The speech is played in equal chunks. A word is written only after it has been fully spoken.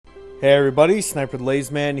Hey everybody,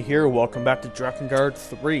 Snipertheladiesman here. Welcome back to Drakengard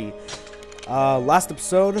 3. Last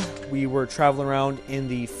episode, we were traveling around in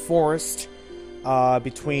the forest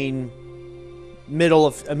between middle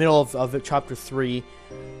of chapter 3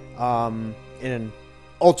 in an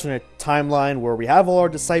alternate timeline where we have all our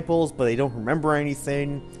disciples, but they don't remember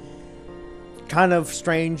anything. Kind of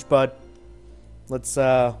strange, but we'll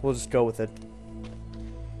just go with it.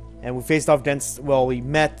 And we faced off against, well, we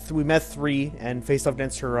met 3 and faced off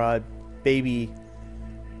against her baby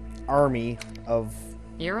army of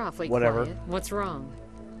You're awfully whatever. quiet. What's wrong?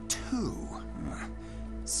 2.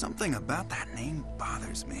 Something about that name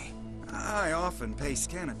bothers me. I often pay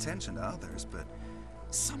scant attention to others, but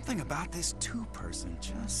something about this 2 person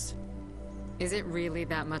just... Is it really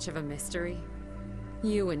that much of a mystery?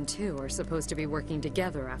 You and 2 are supposed to be working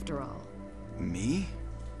together after all. Me?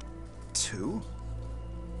 2?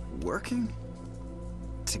 Working?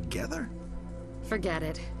 Together? Forget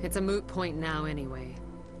it. It's a moot point now anyway.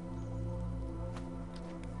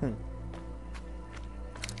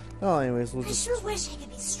 Oh, anyways, we'll I just... sure wish I could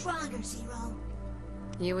be stronger, Zero.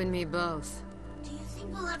 You and me both. Do you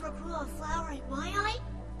think I'll ever grow a flower in my eye?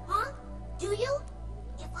 Huh? Do you?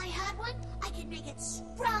 If I had one, I could make it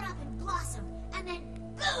sprout up and blossom, and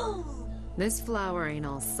then boom! This flower ain't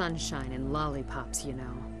all sunshine and lollipops, you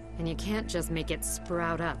know. And you can't just make it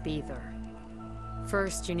sprout up either.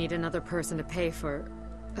 First, you need another person to pay for...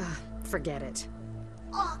 forget it.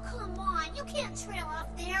 Oh, come on, you can't trail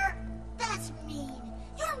off there. That's mean.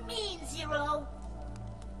 You're mean, Zero.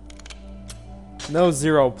 No,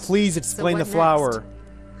 Zero, please explain the what flower.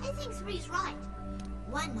 I think Three's right.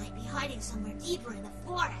 One might be hiding somewhere deeper in the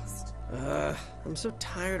forest. I'm so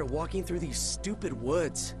tired of walking through these stupid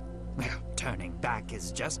woods. Well, turning back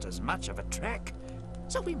is just as much of a trek,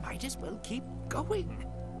 so we might as well keep going.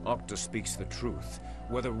 Octa speaks the truth.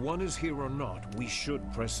 Whether one is here or not, we should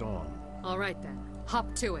press on. All right then.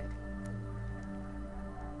 Hop to it.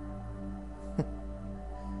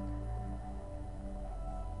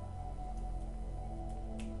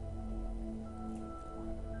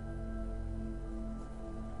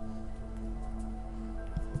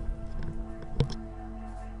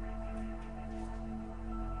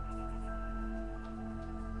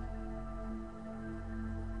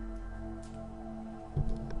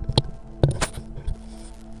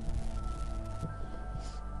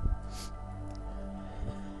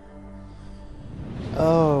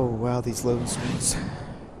 Oh, wow, these loading screens.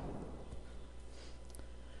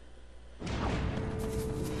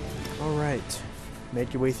 Alright.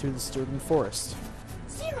 Make your way through the sturdy forest.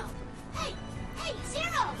 Zero! Hey! Hey,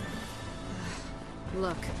 Zero!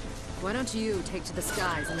 Look, why don't you take to the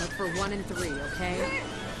skies and look for 1 and 3, okay?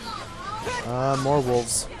 More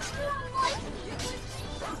wolves.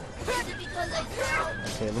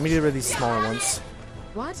 Okay, let me get rid of these smaller ones.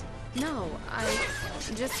 What? No, I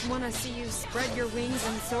just want to see you spread your wings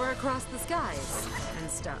and soar across the skies and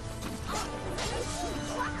stuff.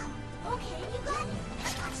 Okay, you got it.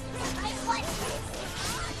 I got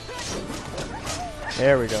this.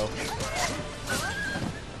 There we go.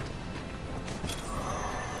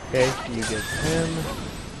 Okay, you get him.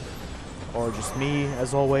 Or just me,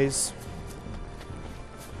 as always.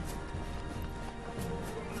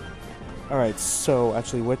 Alright, so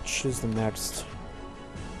actually, which is the next?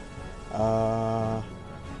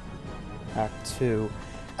 Act 2.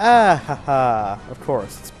 Ah, haha. Of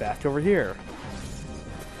course, it's back over here.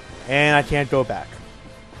 And I can't go back.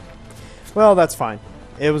 Well, that's fine.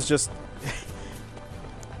 It was just...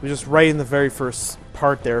 it was just right in the very first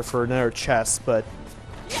part there for another chest, but...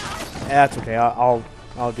 that's okay. I'll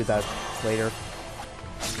do that later.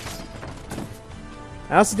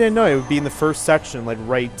 I also didn't know it would be in the first section, like,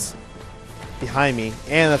 right behind me.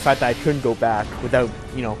 And the fact that I couldn't go back without,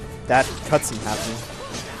 you know, that cutscene happening.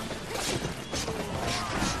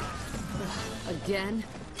 Again?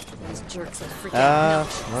 These jerks are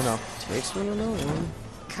freaking no. Takes one to know one.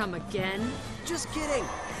 Come again? Just kidding.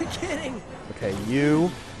 Kidding. Okay, you...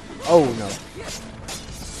 oh, no.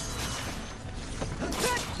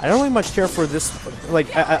 I don't really much care for this...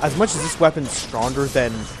 like, as much as this weapon's stronger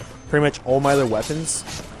than pretty much all my other weapons.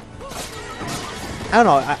 I don't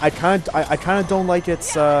know, I kind of don't like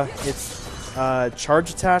its charge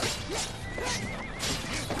attack.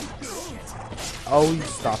 Oh, you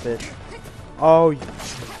stop it. Oh,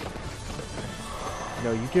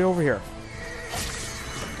 no, you get over here.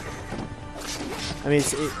 I mean,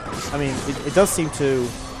 it does seem to,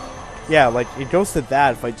 yeah, like, it goes to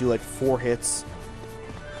that if I do, like, 4 hits.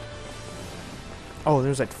 Oh,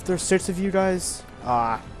 there's 6 of you guys?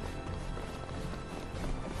 Ah.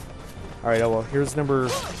 Alright, oh well, here's number...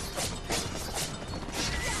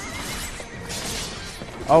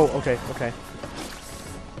 Oh, okay, okay.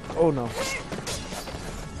 Oh no.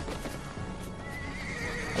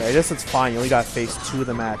 Okay, I guess it's fine. You only gotta face 2 of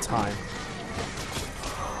them at a time.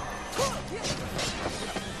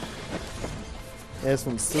 Yeah,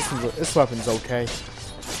 this weapon's okay.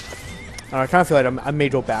 I kind of feel like I may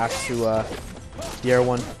go back to the air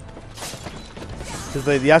one, because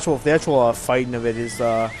the actual fighting of it is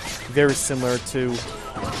very similar to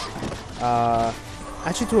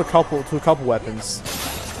actually to a couple weapons.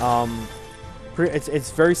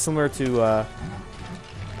 It's very similar to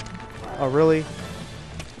oh really?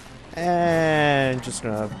 And I'm just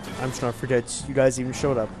gonna forget you guys even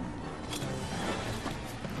showed up.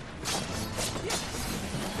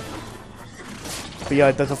 But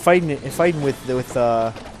yeah, the fighting with there's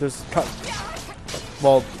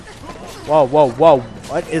well, whoa,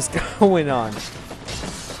 what is going on?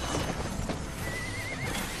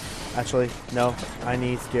 Actually, no, I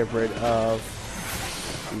need to get rid of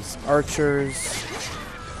these archers.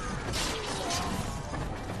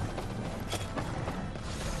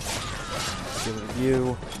 Get rid of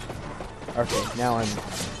you. Okay, now I'm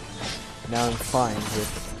fine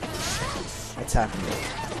with attacking it.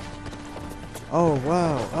 Oh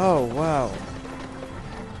wow, oh wow.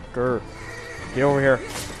 Grr. Get over here.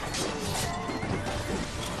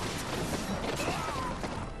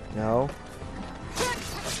 No.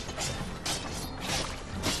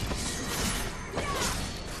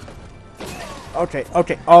 Okay,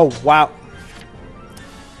 okay. Oh, wow.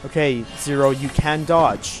 Okay, Zero, you can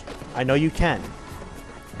dodge. I know you can.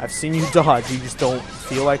 I've seen you dodge. You just don't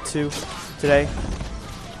feel like to today.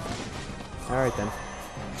 Alright then.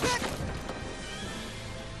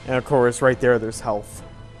 And of course, right there's health.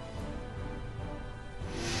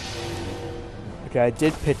 Okay, I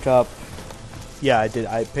did pick up... Yeah, I did.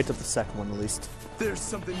 I picked up the second one at least. There's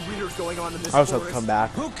something weird going on in this I also have forest. to come back.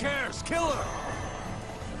 Who cares? Kill her!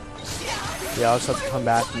 Yeah, I also have to come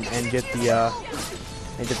back and get the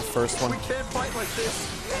first one. We can't fight like this.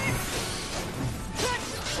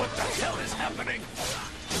 What the hell is happening?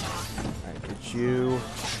 Alright, get you.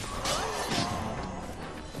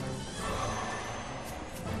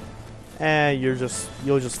 And you'll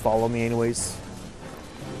just follow me anyways.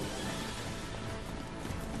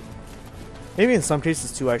 Maybe in some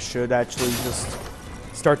cases too I should actually just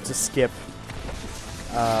start to skip.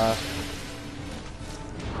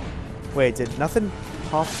 Wait, did nothing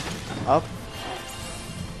pop up?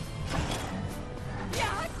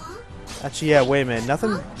 Actually, yeah, wait a minute.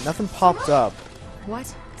 Nothing popped up.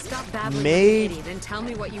 What? Stop babbling May- like an idiot and tell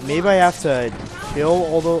me what you Maybe want. I have to kill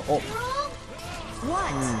all the...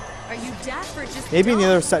 What? Are you deaf or just Maybe in the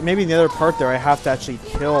dumb? other side, maybe in the other part there, I have to actually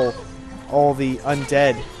kill all the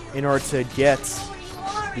undead in order to get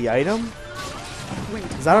the item. Wait,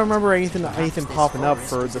 Because I don't remember anything popping up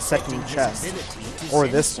for the second chest or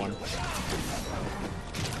this one.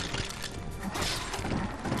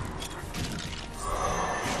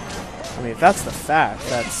 I mean, if that's the fact,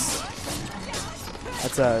 that's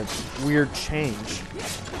a weird change.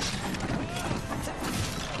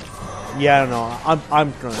 Yeah, I don't know.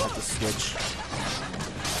 I'm gonna have to switch.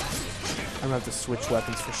 I'm gonna have to switch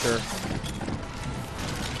weapons for sure.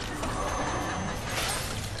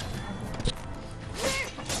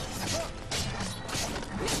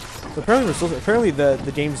 So apparently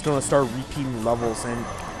the game's gonna start repeating levels, and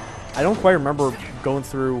I don't quite remember going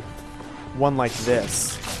through one like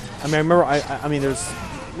this. I mean, I remember. I mean,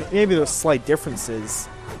 maybe there's slight differences.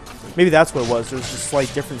 Maybe that's what it was. There's just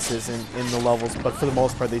slight differences in the levels, but for the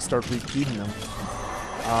most part, they start repeating them.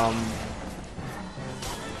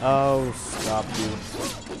 Oh, stop you!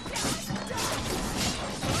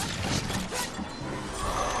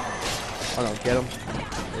 Oh no, get him!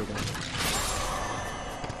 There you go.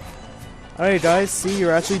 All right, guys. See,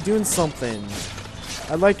 you're actually doing something.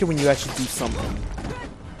 I like it when you actually do something.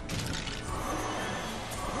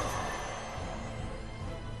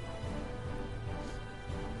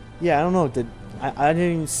 Yeah, I don't know. I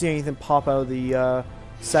didn't even see anything pop out of the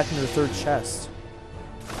second or third chest.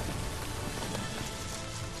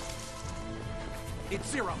 It's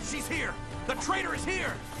Zero. She's here. The traitor is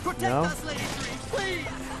here. Protect No? us, Lady Three, please.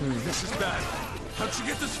 This is bad. How'd you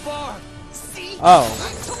get this far? See? Oh. I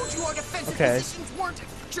told you our defensive Okay. positions weren't.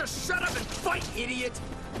 Just shut up and fight, idiot.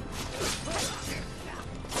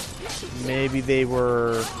 Maybe they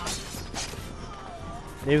were.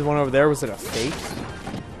 Maybe the one over there was it a fake?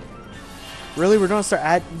 Really, they're gonna start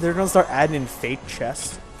adding in fake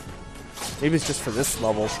chests. Maybe it's just for this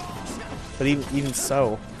level, but even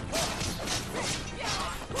so,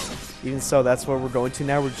 that's what we're going to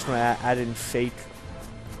now. We're just gonna add in fake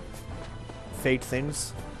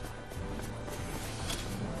things.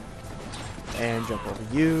 And jump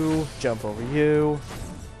over you. Jump over you.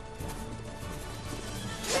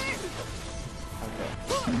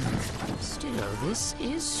 Okay. Still, this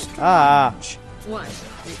is strange. Ah! What?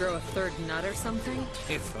 You grow a third nut or something?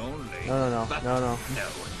 If only. No. No,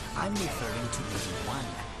 I'm referring to this one.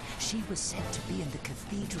 She was said to be in the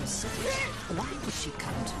cathedral city. Why would she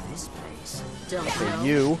come to this place? Don't For know.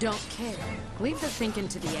 you. Don't care. Leave the thinking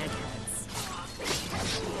to the eggheads.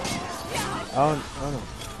 Oh no.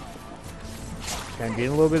 Okay, I'm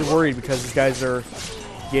getting a little bit worried because these guys are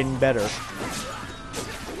getting better.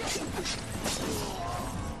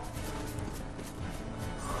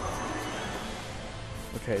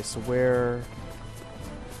 Okay, so where...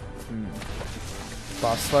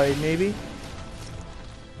 Boss fight, maybe?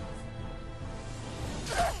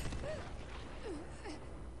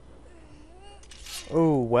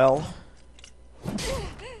 Oh, well.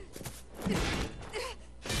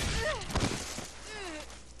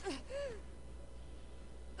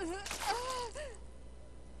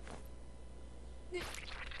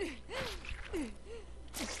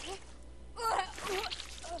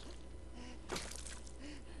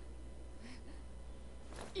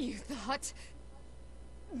 You thought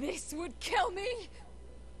this would kill me?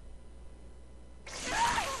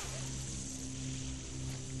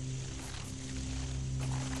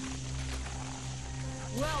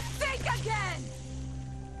 Well, think again!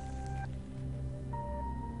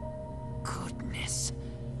 Goodness.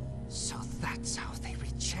 So that's how they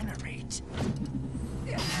regenerate.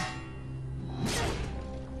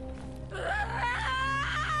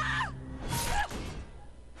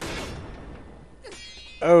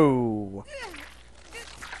 Oh.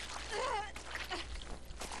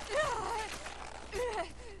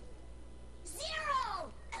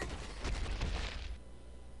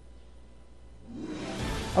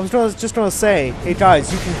 Just gonna say, hey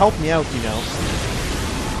guys, you can help me out, you know.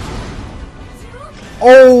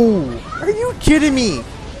 Oh! Are you kidding me?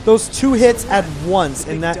 Those 2 hits at once,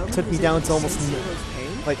 and that took me down to almost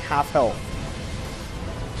like half health.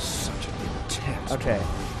 Such an intense. Okay.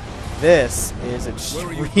 This is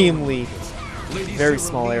extremely very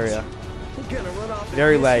small area.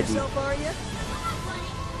 Very laggy.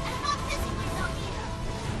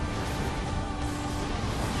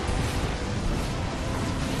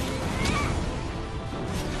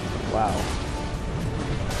 Wow.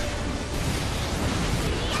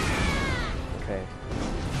 Okay.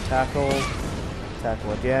 Tackle.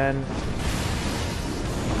 Tackle again.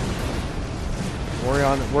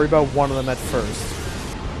 Worry about one of them at first.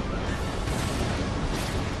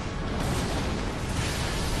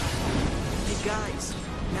 Hey guys,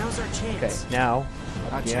 now's our chance. Okay, now.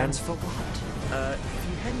 Our Again. chance for what? If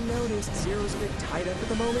you hadn't noticed, Zero's a bit tied up at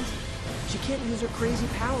the moment. She can't use her crazy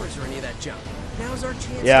powers or any of that junk. Now's our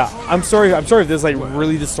chance. Yeah, to I'm sorry if this is like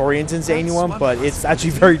really disorienting to anyone, but it's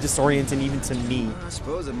actually very disorienting even to me. I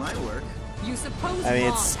suppose it might work. You suppose I mean,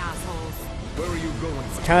 wrong, it's- assholes. Where are you going?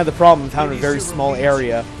 It's kind of the problem with having a very small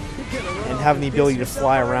area and having the ability to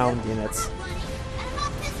fly around in it.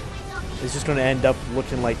 It's just going to end up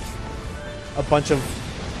looking like a bunch of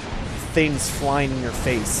things flying in your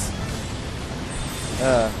face.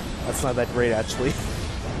 That's not that great, actually.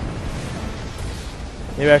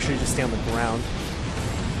 Maybe I should just stay on the ground.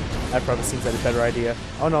 That probably seems like a better idea.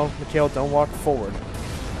 Oh no, Mikhail, don't walk forward.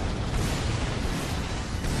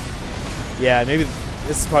 Yeah, maybe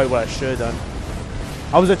this is probably what I should have done.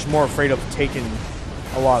 I was actually more afraid of taking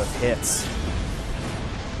a lot of hits.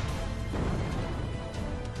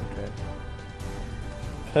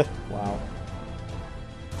 Okay. Wow.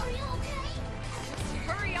 Are you okay?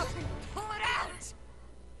 Hurry up and pull it out!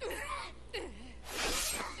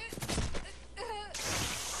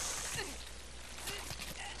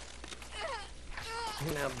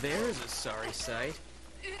 Now there's a sorry sight.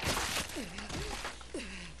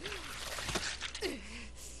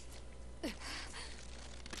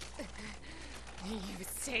 You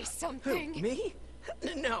say something? Who, me?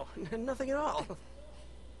 No, nothing at all.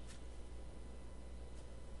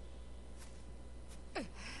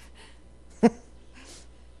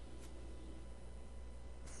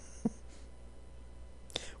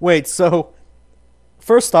 Wait, so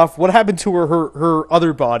first off, what happened to her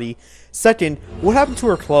other body? Second, what happened to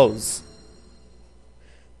her clothes?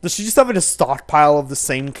 Does she just have a stockpile of the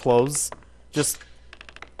same clothes just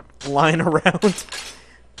lying around?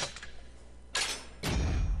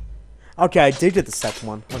 Okay, I did get the second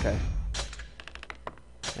one. Okay.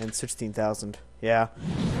 And 16,000. Yeah.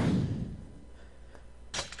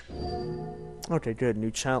 Okay, good.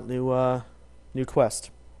 New challenge, new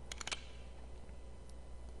quest.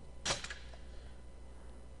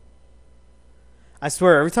 I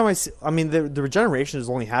swear, every time I see... I mean, the regeneration has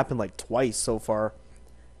only happened, like, twice so far.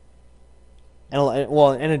 And,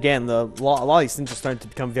 well, and again, a lot of these things are starting to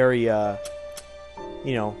become very,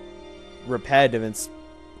 you know, repetitive.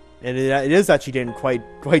 And it is actually getting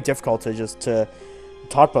quite difficult to just to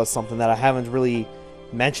talk about something that I haven't really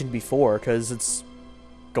mentioned before, because it's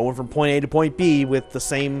going from point A to point B with the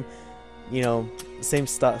same, you know, same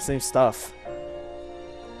stuff.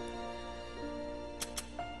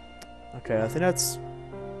 Okay, I think that's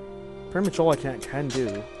pretty much all I can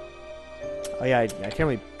do. Oh yeah, I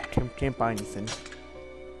can't buy anything.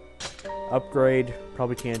 Upgrade,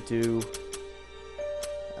 probably can't do.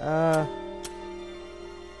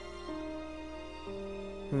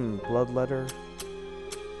 Bloodletter.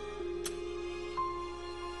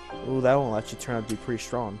 Ooh, that one will actually turn out to be pretty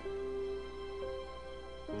strong.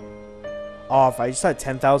 Oh, if I just had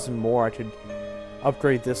 10,000 more, I could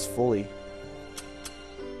upgrade this fully.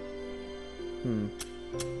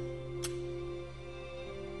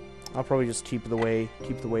 I'll probably just keep the way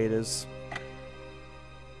it is.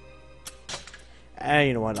 And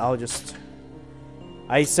you know what?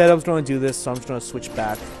 I said I was going to do this, so I'm just going to switch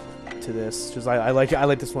back to this because I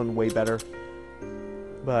like this one way better.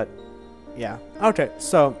 But yeah, okay.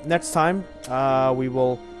 So next time we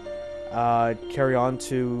will carry on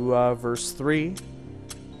to verse 3,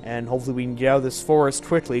 and hopefully we can get out of this forest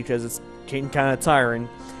quickly because it's getting kind of tiring.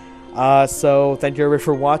 So thank you everybody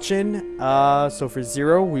for watching. So for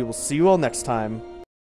Zero, we will see you all next time.